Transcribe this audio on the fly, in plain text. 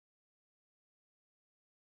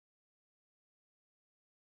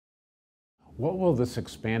What will this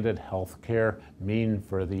expanded health care mean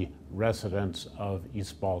for the residents of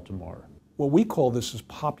East Baltimore? What we call this is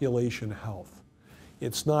population health.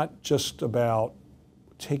 It's not just about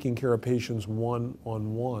taking care of patients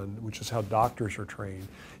one-on-one, which is how doctors are trained.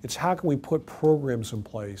 It's how can we put programs in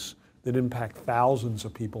place that impact thousands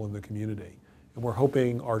of people in the community. And we're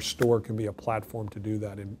hoping our store can be a platform to do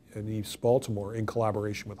that in East Baltimore in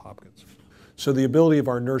collaboration with Hopkins. So the ability of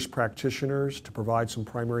our nurse practitioners to provide some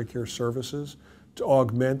primary care services, to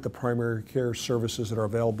augment the primary care services that are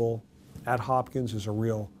available at Hopkins is a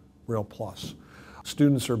real plus.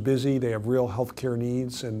 Students are busy, they have real health care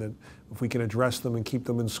needs, and that if we can address them and keep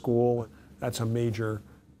them in school, that's a major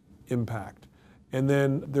impact. And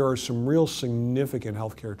then there are some real significant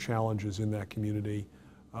healthcare challenges in that community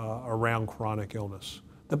around chronic illness.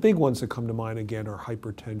 The big ones that come to mind again are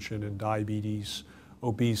hypertension and diabetes,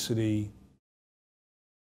 obesity,